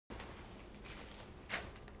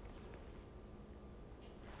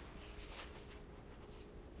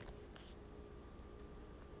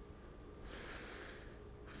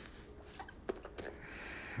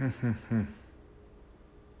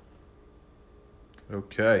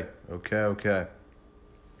Okay.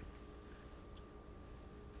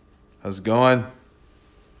 How's it going?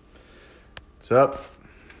 What's up?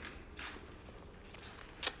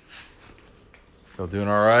 Y'all doing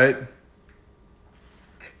all right?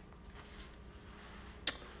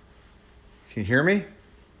 Can you hear me?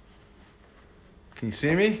 Can you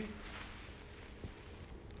see me? You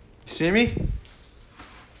see me?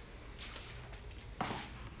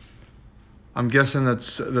 I'm guessing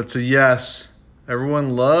that's a yes.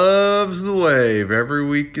 Everyone loves the wave. Every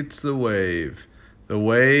week it's the wave. The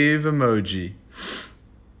wave emoji.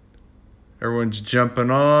 Everyone's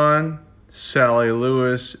jumping on. Sally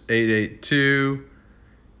Lewis, 882.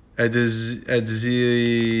 Edzia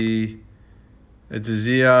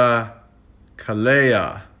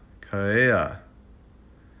Kalea.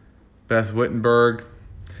 Beth Wittenberg.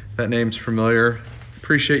 That name's familiar.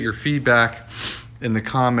 Appreciate your feedback in the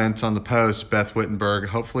comments on the post, Beth Wittenberg.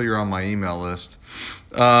 Hopefully you're on my email list.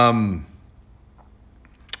 Dead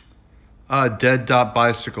Dot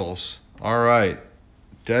Bicycles. All right.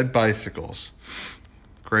 Dead Bicycles.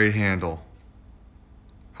 Great handle.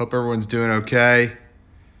 Hope everyone's doing okay.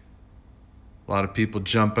 A lot of people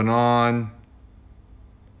jumping on.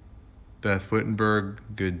 Beth Wittenberg,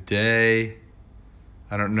 good day.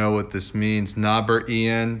 I don't know what this means. Nobber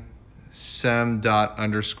Ian, sem._.s.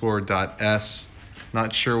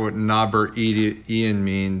 Not sure what Nobber Ian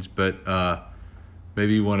means, but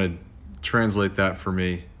maybe you want to translate that for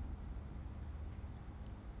me.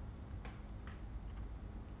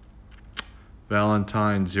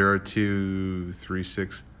 Valentine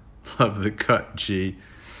 0236. Love the cut, G.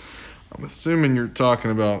 I'm assuming you're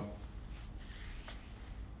talking about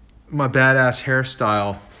my badass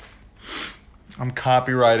hairstyle. I'm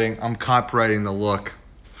copywriting the look.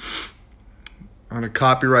 I'm gonna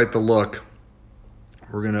copyright the look.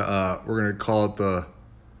 We're gonna call it the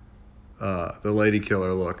lady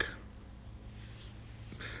killer look.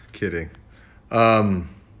 Kidding. You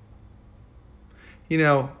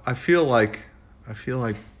know, I feel like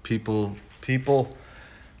people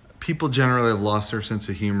generally have lost their sense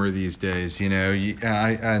of humor these days. You know,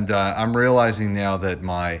 I'm realizing now that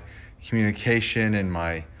my communication and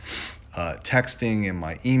my texting and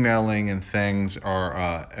my emailing and things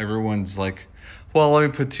are everyone's like, well, let me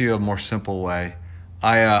put to you a more simple way.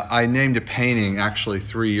 I named a painting actually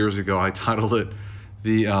 3 years ago. I titled it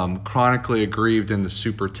 "The Chronically Aggrieved and the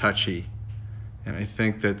Super Touchy," and I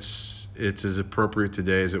think it's as appropriate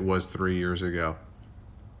today as it was 3 years ago.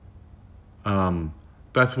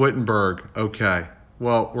 Beth Wittenberg. Okay,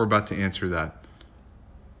 well, we're about to answer that.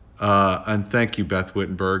 And thank you, Beth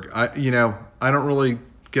Wittenberg. I don't really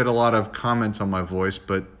get a lot of comments on my voice,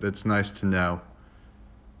 but it's nice to know.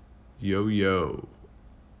 Yo.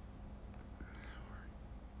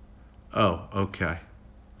 Oh, okay.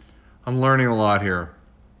 I'm learning a lot here.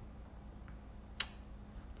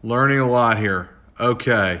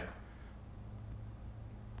 Okay.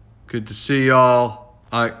 Good to see y'all.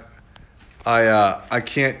 I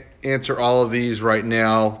can't answer all of these right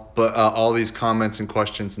now, but all these comments and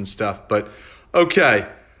questions and stuff. But okay.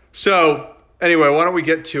 So anyway, why don't we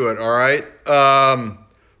get to it? All right.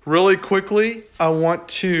 Really quickly, I want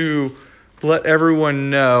to let everyone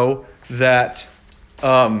know that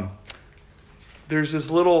there's this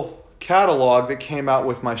little catalog that came out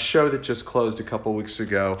with my show that just closed a couple weeks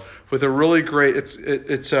ago with a really great.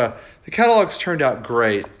 The catalog's turned out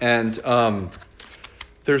great, and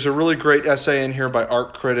there's a really great essay in here by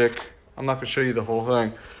art critic. I'm not going to show you the whole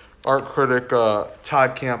thing. Art critic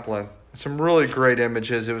Todd Camplin. Some really great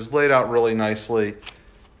images. It was laid out really nicely.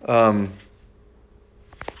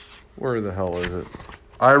 Where the hell is it?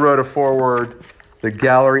 I wrote a foreword. The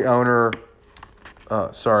gallery owner,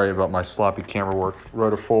 sorry about my sloppy camera work,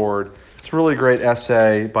 wrote a foreword. It's a really great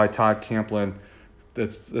essay by Todd Camplin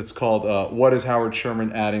that's called What is Howard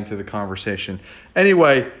Sherman Adding to the Conversation?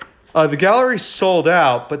 Anyway, the gallery sold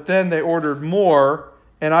out, but then they ordered more,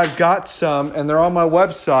 and I've got some, and they're on my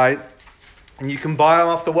website, and you can buy them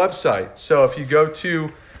off the website. So if you go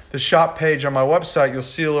to the shop page on my website, you'll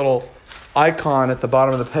see a little icon at the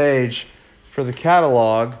bottom of the page for the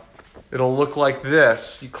catalog. It'll look like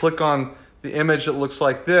this. You click on the image that looks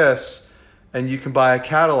like this, and you can buy a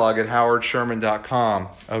catalog at howardsherman.com,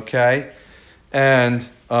 okay? And,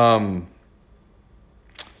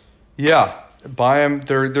 yeah, buy them.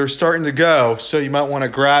 They're starting to go, so you might want to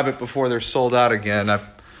grab it before they're sold out again.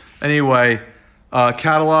 Anyway,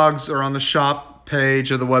 catalogs are on the shop page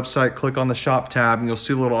of the website. Click on the shop tab, and you'll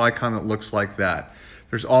see a little icon that looks like that.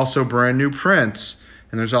 There's also brand new prints,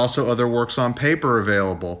 and there's also other works on paper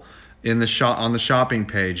available. in the shop on the shopping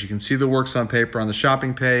page. You can see the works on paper on the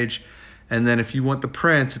shopping page. And then if you want the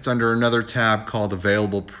prints, it's under another tab called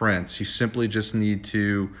Available Prints. You simply just need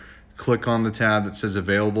to click on the tab that says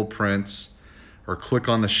Available Prints, or click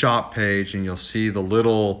on the shop page, and you'll see the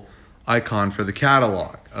little icon for the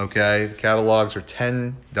catalog. Okay, the catalogs are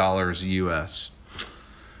 $10 US.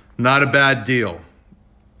 Not a bad deal.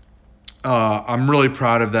 I'm really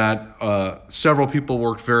proud of that. Several people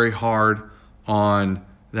worked very hard on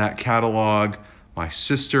that catalog. My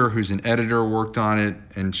sister, who's an editor, worked on it,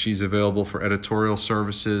 and she's available for editorial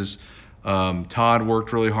services. Todd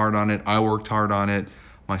worked really hard on it. I worked hard on it.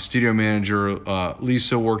 My studio manager,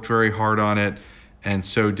 Lisa, worked very hard on it, and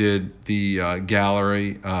so did the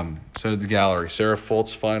gallery. Sarah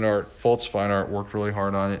Foltz Fine Art worked really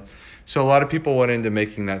hard on it. So a lot of people went into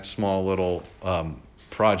making that small little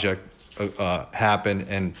project happen,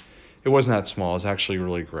 and it wasn't that small. It's actually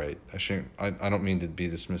really great. I don't mean to be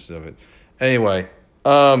dismissive of it. Anyway,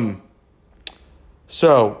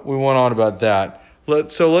 so we went on about that.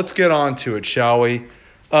 Let's get on to it, shall we?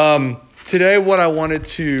 Today, what I wanted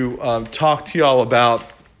to talk to y'all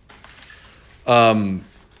about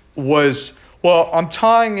was, well, I'm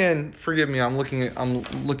tying in. Forgive me, I'm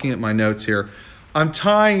looking at my notes here. I'm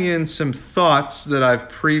tying in some thoughts that I've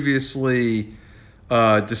previously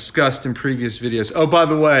discussed in previous videos. Oh, by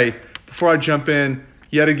the way, before I jump in,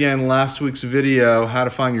 yet again, last week's video, how to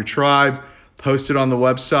find your tribe, posted on the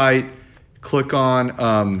website. Click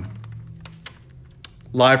on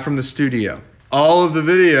Live from the Studio. All of the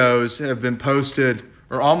videos have been posted,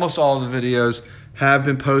 or almost all of the videos have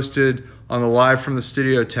been posted on the Live from the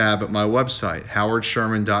Studio tab at my website,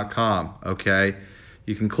 howardsherman.com, okay?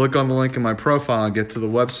 You can click on the link in my profile and get to the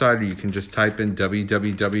website, or you can just type in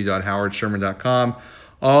www.howardsherman.com.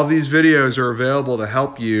 All of these videos are available to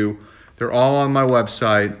help you. They're all on my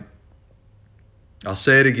website. I'll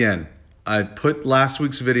say it again. I put last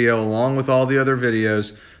week's video along with all the other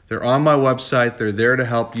videos. They're on my website. They're there to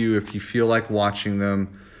help you if you feel like watching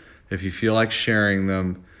them, if you feel like sharing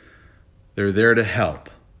them. They're there to help.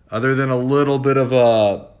 Other than a little bit of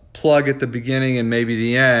a plug at the beginning and maybe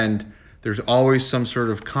the end, there's always some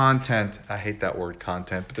sort of content. I hate that word,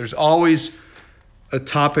 content, but there's always a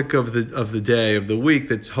topic of the day, of the week,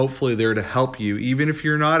 that's hopefully there to help you, even if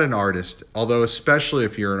you're not an artist, although especially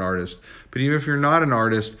if you're an artist. But even if you're not an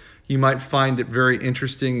artist, you might find it very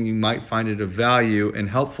interesting, and you might find it of value and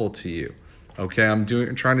helpful to you. Okay, I'm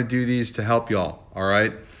trying to do these to help y'all, all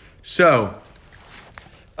right? So,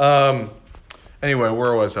 anyway,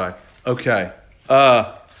 where was I? Okay,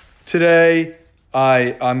 today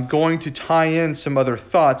I'm going to tie in some other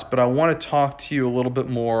thoughts, but I want to talk to you a little bit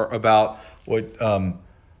more about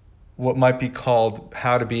what might be called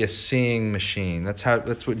how to be a seeing machine. That's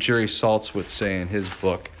what Jerry Saltz would say in his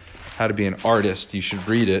book, How to Be an Artist. You should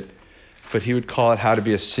read it, but he would call it How to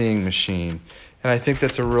Be a Seeing Machine. And I think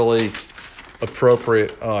that's a really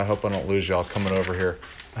appropriate. Oh, I hope I don't lose y'all coming over here.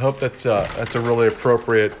 I hope that's a really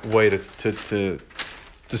appropriate way to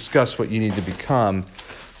discuss what you need to become.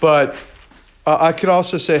 But I could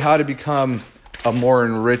also say how to become a more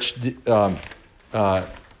enriched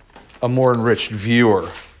viewer.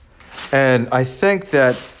 And I think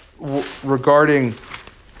that regarding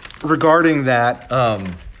that,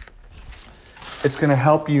 it's going to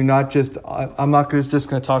help you not just. I'm not just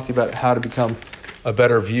going to talk to you about how to become a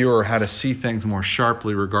better viewer, or how to see things more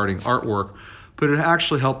sharply regarding artwork, but it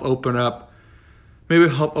actually help open up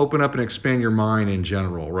and expand your mind in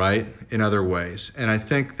general, right? In other ways. And I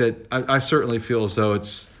think that I certainly feel as though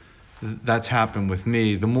that's happened with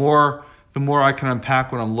me. The more I can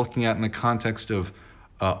unpack what I'm looking at in the context of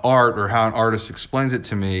art, or how an artist explains it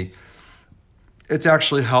to me, it's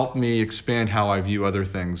actually helped me expand how I view other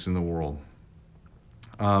things in the world.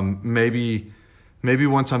 Maybe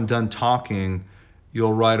once I'm done talking,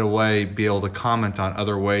 you'll right away be able to comment on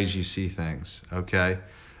other ways you see things, okay?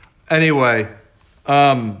 Anyway,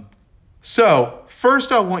 so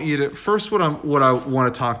first what I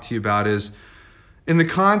want to talk to you about is, in the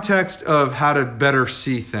context of how to better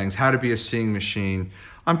see things, how to be a seeing machine,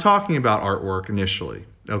 I'm talking about artwork initially,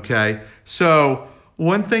 okay? So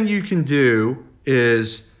one thing you can do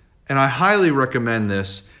is, and I highly recommend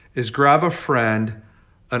this, is grab a friend.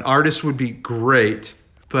 An artist would be great,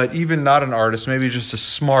 but even not an artist, maybe just a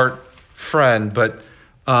smart friend. But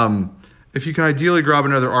if you can ideally grab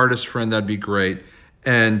another artist friend, that'd be great.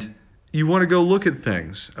 And you want to go look at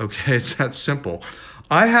things, okay? It's that simple.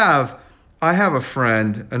 I have a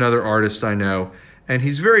friend, another artist I know, and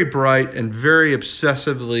he's very bright and very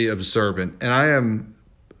obsessively observant. And I am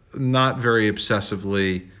not very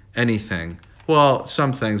obsessively anything. Well,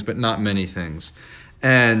 some things, but not many things.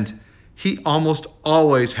 And he almost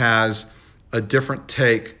always has a different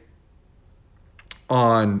take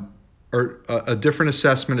on, or a different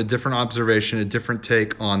assessment, a different observation, a different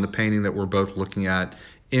take on the painting that we're both looking at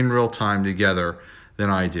in real time together than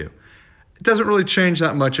I do. It doesn't really change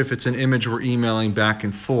that much if it's an image we're emailing back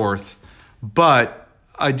and forth, but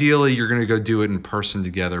ideally you're going to go do it in person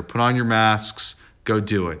together. Put on your masks, go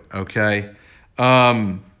do it, okay?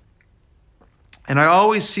 And I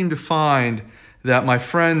always seem to find that my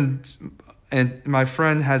friend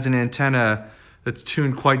has an antenna that's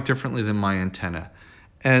tuned quite differently than my antenna.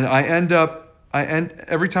 And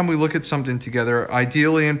every time we look at something together,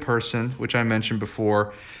 ideally in person, which I mentioned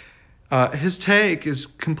before, his take is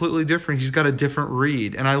completely different. He's got a different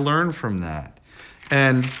read, and I learn from that.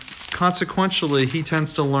 And consequentially, he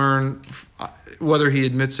tends to learn, whether he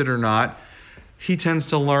admits it or not, he tends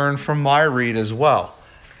to learn from my read as well.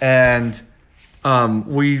 And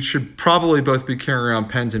we should probably both be carrying around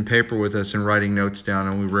pens and paper with us and writing notes down,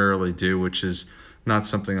 and we rarely do, which is not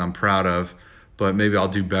something I'm proud of, but maybe I'll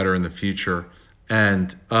do better in the future.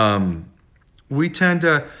 And we tend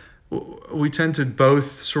to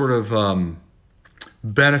both sort of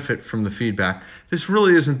benefit from the feedback. This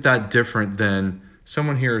really isn't that different than,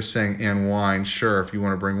 someone here is saying, and wine, sure, if you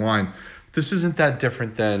want to bring wine. This isn't that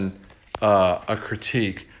different than a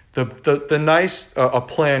critique. The nice, a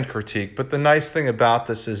planned critique, but the nice thing about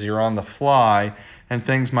this is you're on the fly and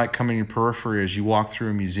things might come in your periphery as you walk through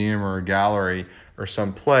a museum or a gallery or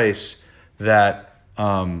some place that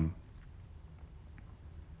that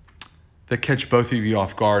catch both of you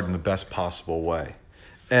off guard in the best possible way.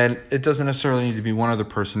 And it doesn't necessarily need to be one other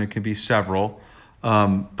person, it can be several.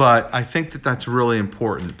 But I think that that's really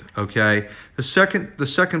important, okay? The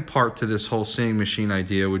second part to this whole seeing machine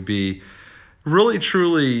idea would be really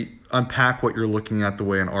truly unpack what you're looking at the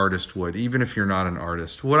way an artist would, even if you're not an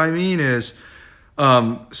artist. What I mean is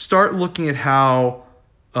start looking at how,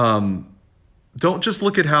 don't just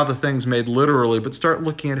look at how the thing's made literally, but start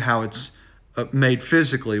looking at how it's made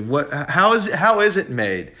physically. How is it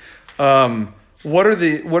made? What are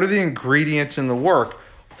the ingredients in the work?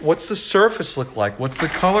 What's the surface look like? What's the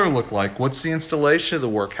color look like? What's the installation of the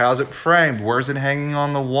work? How's it framed? Where's it hanging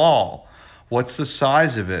on the wall? What's the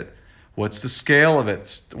size of it? What's the scale of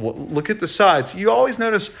it? Look at the sides. You always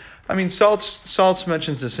notice, I mean, Saltz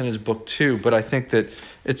mentions this in his book too, but I think that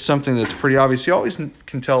it's something that's pretty obvious. You always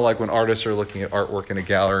can tell, like when artists are looking at artwork in a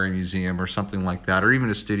gallery, museum, or something like that, or even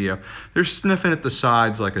a studio, they're sniffing at the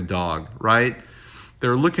sides like a dog, right?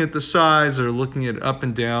 They're looking at the sides, they're looking at up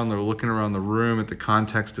and down, they're looking around the room at the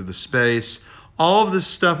context of the space. All of this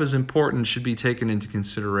stuff is important, should be taken into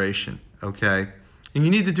consideration, okay? And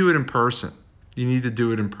you need to do it in person. You need to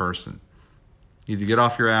do it in person. You need to get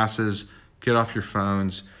off your asses, get off your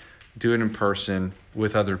phones, do it in person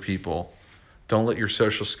with other people. Don't let your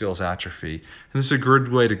social skills atrophy. And this is a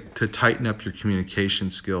good way to tighten up your communication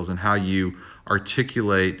skills and how you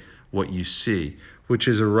articulate what you see, which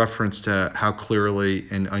is a reference to how clearly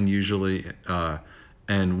and unusually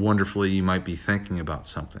and wonderfully you might be thinking about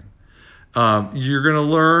something. You're going to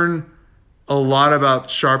learn a lot about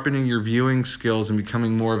sharpening your viewing skills and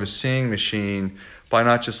becoming more of a seeing machine by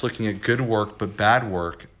not just looking at good work, but bad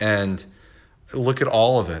work, and look at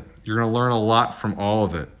all of it. You're going to learn a lot from all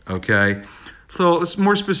of it, okay? So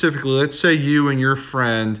more specifically, let's say you and your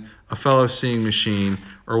friend, a fellow seeing machine,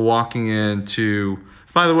 are walking into,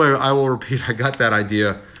 by the way, I will repeat, I got that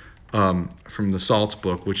idea from the Saltz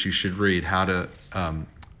book, which you should read, How to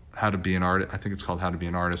Be an Artist. I think it's called How to Be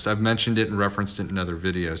an Artist. I've mentioned it and referenced it in other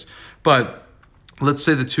videos. But let's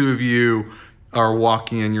say the two of you are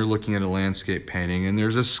walking in, you're looking at a landscape painting, and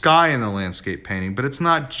there's a sky in the landscape painting, but it's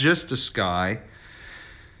not just a sky.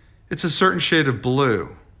 It's a certain shade of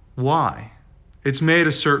blue. Why? It's made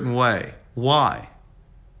a certain way. Why?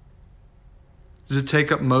 Does it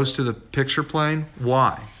take up most of the picture plane?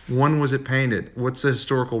 Why? When was it painted? What's the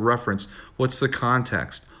historical reference? What's the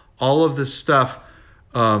context? All of this stuff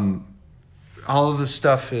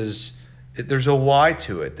is, there's a why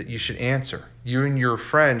to it that you should answer. You and your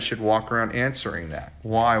friend should walk around answering that.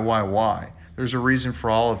 Why? There's a reason for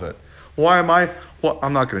all of it. Why am I, well,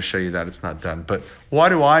 I'm not going to show you that, it's not done, but why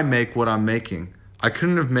do I make what I'm making? I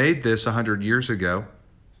couldn't have made this 100 years ago.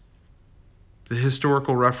 The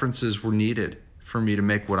historical references were needed for me to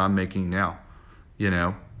make what I'm making now, you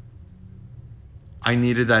know? I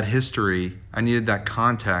needed that history, I needed that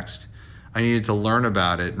context, I needed to learn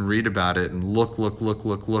about it and read about it and look,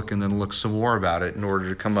 and then look some more about it in order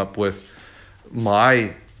to come up with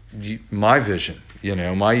my vision, you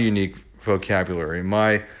know, my unique vocabulary,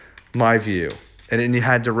 my view. And it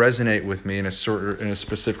had to resonate with me in a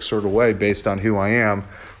specific sort of way based on who I am,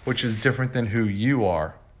 which is different than who you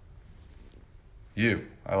are. You.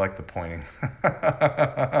 I like the pointing.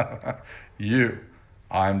 You.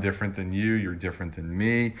 I'm different than you. You're different than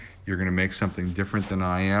me. You're going to make something different than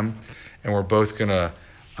I am. And we're both going to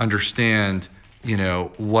understand,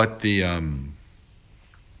 what the,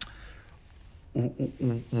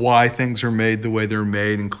 why things are made the way they're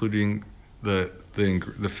made, including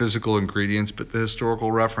the physical ingredients, but the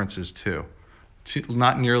historical references too.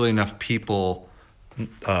 Not nearly enough people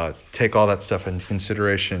take all that stuff into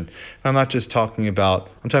consideration. And I'm talking about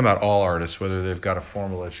all artists, whether they've got a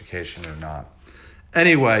formal education or not.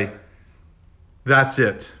 Anyway, that's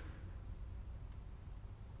it.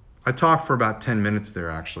 I talked for about 10 minutes there,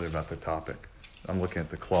 actually, about the topic. I'm looking at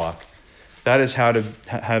the clock. That is how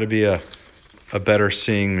to be a better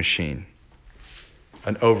seeing machine.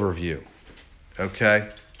 An overview. Okay?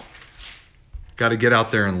 Got to get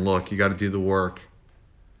out there and look. You got to do the work.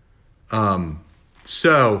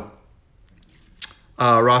 Roscoe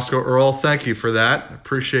Earl, thank you for that.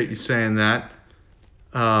 Appreciate you saying that.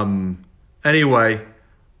 Anyway,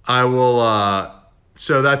 I will,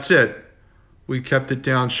 so that's it. We kept it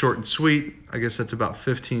down short and sweet. I guess that's about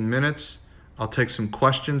 15 minutes. I'll take some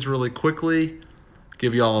questions really quickly.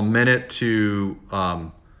 Give you all a minute to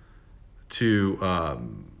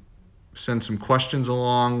send some questions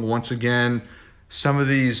along. Once again, some of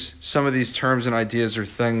these terms and ideas are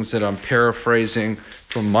things that I'm paraphrasing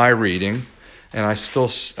from my reading, and I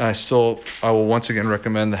will once again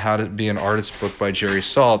recommend the How to Be an Artist book by Jerry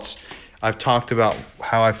Saltz. I've talked about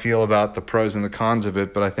how I feel about the pros and the cons of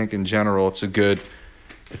it, but I think in general it's a good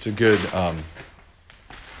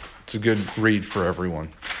read for everyone.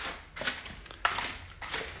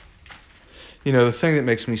 The thing that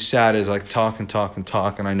makes me sad is I talk,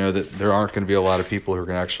 and I know that there aren't going to be a lot of people who are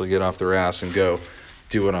going to actually get off their ass and go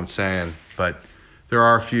do what I'm saying, but there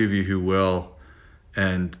are a few of you who will,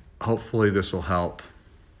 and hopefully this will help.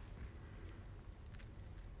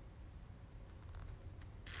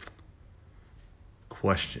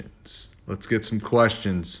 Questions. Let's get some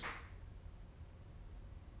questions.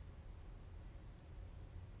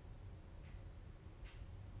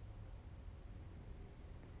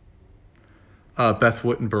 Beth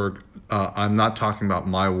Wittenberg, I'm not talking about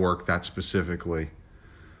my work that specifically.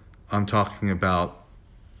 I'm talking about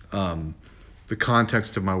the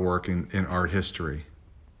context of my work in art history.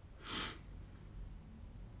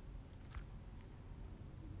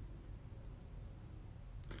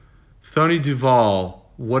 Thony Duvall,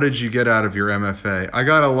 what did you get out of your MFA? I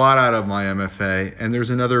got a lot out of my MFA, and there's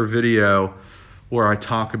another video where I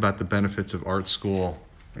talk about the benefits of art school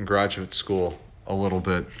and graduate school a little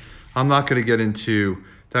bit. I'm not going to get into,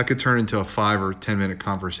 that could turn into a 5 or 10 minute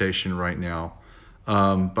conversation right now.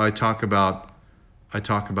 But I talk about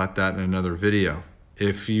that in another video.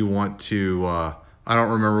 If you want to, I don't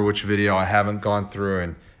remember which video, I haven't gone through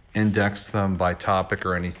and indexed them by topic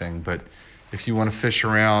or anything, but if you want to fish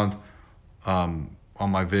around on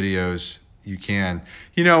my videos, you can.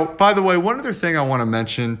 By the way, one other thing I want to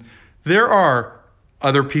mention, there are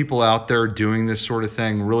other people out there doing this sort of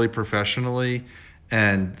thing really professionally,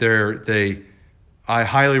 and I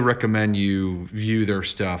highly recommend you view their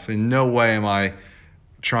stuff. In no way am I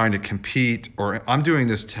trying to compete, or I'm doing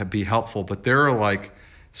this to be helpful, but there are like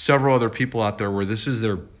several other people out there where this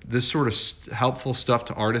sort of helpful stuff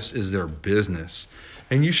to artists is their business,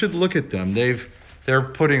 and you should look at them. They're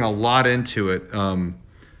putting a lot into it. Don't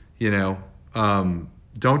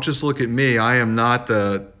just look at me. I am not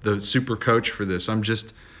the super coach for this. I'm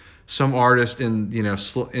just some artist in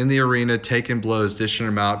the arena, taking blows, dishing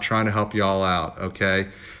them out, trying to help y'all out, okay?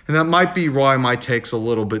 And that might be why my take's a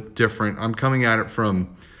little bit different. I'm coming at it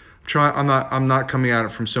from I'm not coming at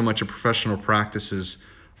it from so much a professional practices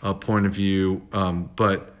point of view,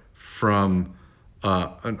 but from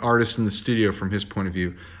an artist in the studio from his point of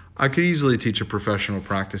view. I could easily teach a professional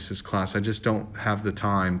practices class. I just don't have the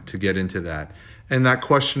time to get into that. And that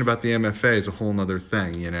question about the MFA is a whole nother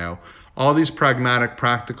thing, All these pragmatic,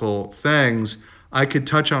 practical things, I could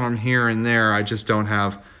touch on them here and there. I just don't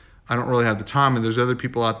really have the time. And there's other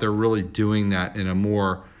people out there really doing that in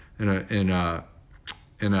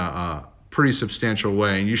a pretty substantial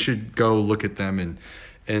way. And you should go look at them and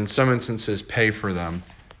in some instances pay for them,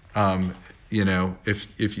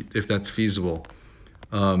 if that's feasible.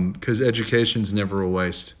 Because education's never a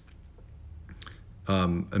waste.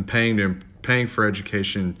 And paying for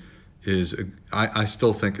education I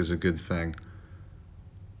still think is a good thing.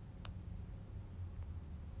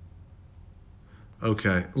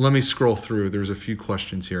 Okay, let me scroll through. There's a few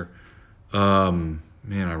questions here. Man,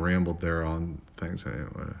 I rambled there on things I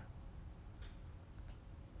didn't want to.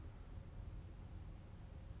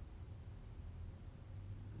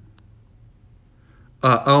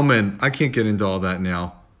 Omen, I can't get into all that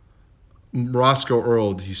now. Roscoe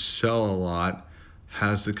Earl, do you sell a lot?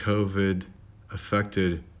 Has the COVID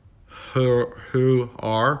affected who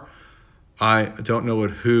are? I don't know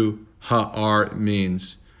what who are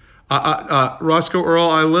means. Roscoe Earl,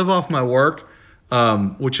 I live off my work,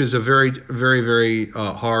 which is a very, very, very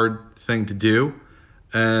hard thing to do.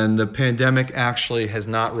 And the pandemic actually has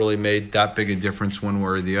not really made that big a difference one way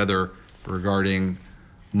or the other regarding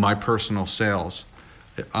my personal sales.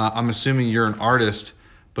 I'm assuming you're an artist,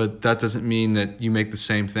 but that doesn't mean that you make the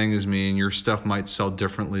same thing as me and your stuff might sell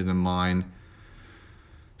differently than mine.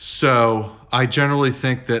 So I generally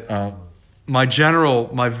think that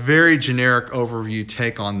my very generic overview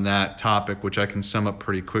take on that topic, which I can sum up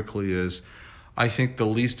pretty quickly, is I think the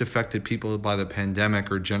least affected people by the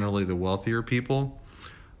pandemic are generally the wealthier people.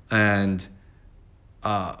 And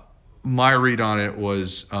my read on it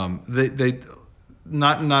was they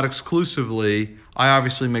not exclusively. I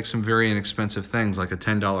obviously make some very inexpensive things like a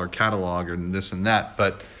 $10 catalog and this and that,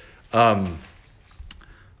 but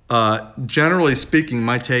generally speaking,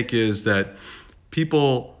 my take is that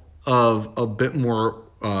people of a bit more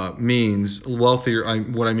means, wealthier.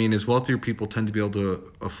 What I mean is wealthier people tend to be able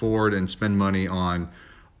to afford and spend money on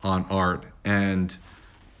art, and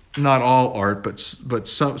not all art, but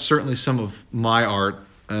certainly some of my art,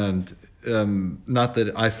 and not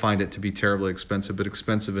that I find it to be terribly expensive, but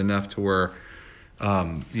expensive enough to where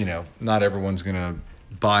not everyone's gonna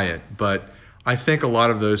buy it. But I think a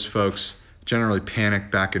lot of those folks generally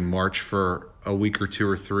panicked back in March for a week or two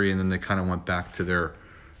or three, and then they kind of went back to their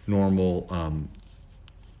normal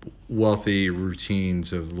wealthy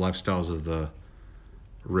routines of lifestyles of the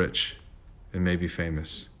rich and maybe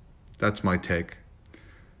famous. That's my take.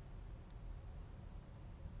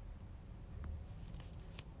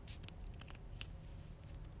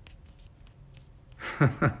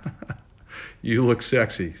 You look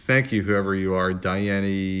sexy. Thank you, whoever you are, Diane.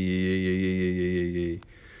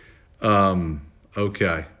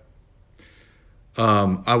 Okay.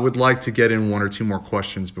 I would like to get in one or two more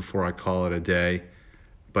questions before I call it a day,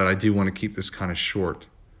 but I do want to keep this kind of short.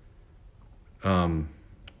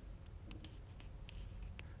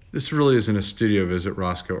 This really isn't a studio visit,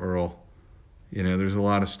 Roscoe Earl. There's a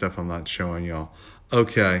lot of stuff I'm not showing y'all.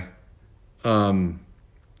 Okay. I'm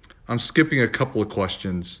skipping a couple of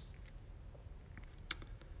questions.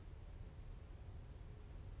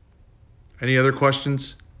 Any other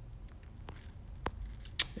questions?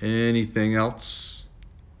 Anything else?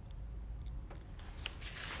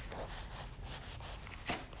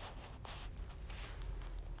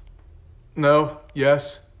 No?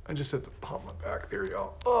 Yes? I just had to pop my back. There you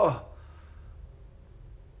go. Oh.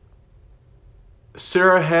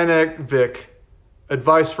 Sarah Hennick,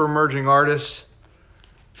 advice for emerging artists.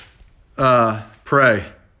 Pray.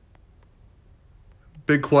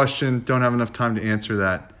 Big question. Don't have enough time to answer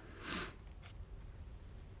that.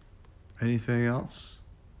 Anything else?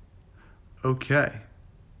 Okay.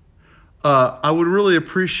 I would really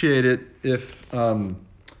appreciate it if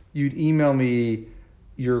you'd email me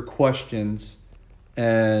your questions,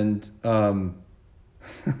 and I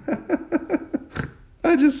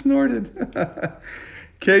just snorted.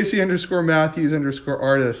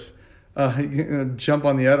 Casey_Matthews_artist. Jump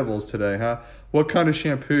on the edibles today, huh? What kind of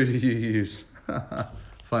shampoo do you use?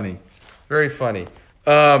 Funny. Very funny.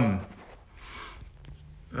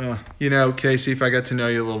 Casey, if I got to know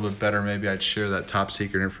you a little bit better, maybe I'd share that top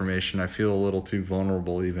secret information. I feel a little too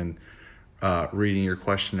vulnerable even reading your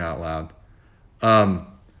question out loud.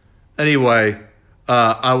 Anyway,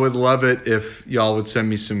 I would love it if y'all would send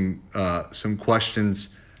me some questions.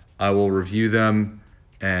 I will review them,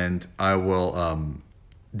 and I will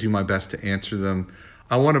do my best to answer them.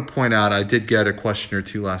 I want to point out I did get a question or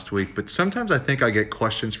two last week, but sometimes I think I get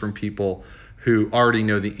questions from people who already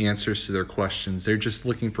know the answers to their questions. They're just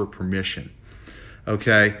looking for permission.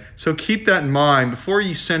 Okay, so keep that in mind before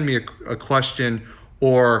you send me a question,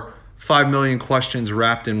 or 5 million questions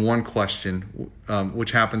wrapped in one question,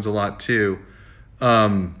 which happens a lot too.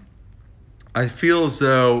 I feel as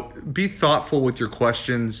though be thoughtful with your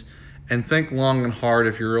questions and think long and hard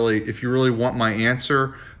if you really want my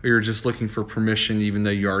answer, or you're just looking for permission even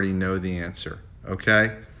though you already know the answer.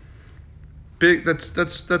 Okay,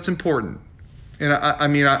 that's important. And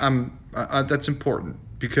that's important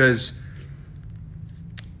because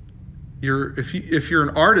if you're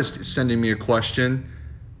an artist sending me a question,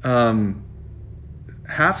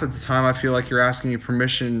 half of the time I feel like you're asking me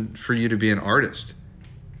permission for you to be an artist,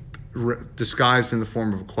 disguised in the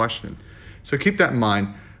form of a question. So keep that in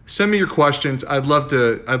mind. Send me your questions. I'd love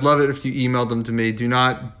it if you emailed them to me. Do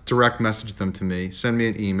not direct message them to me. Send me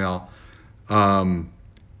an email, and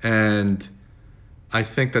I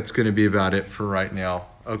think that's going to be about it for right now.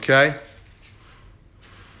 Okay?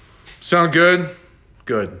 Sound good?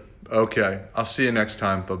 Good. Okay. I'll see you next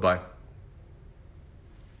time. Bye-bye.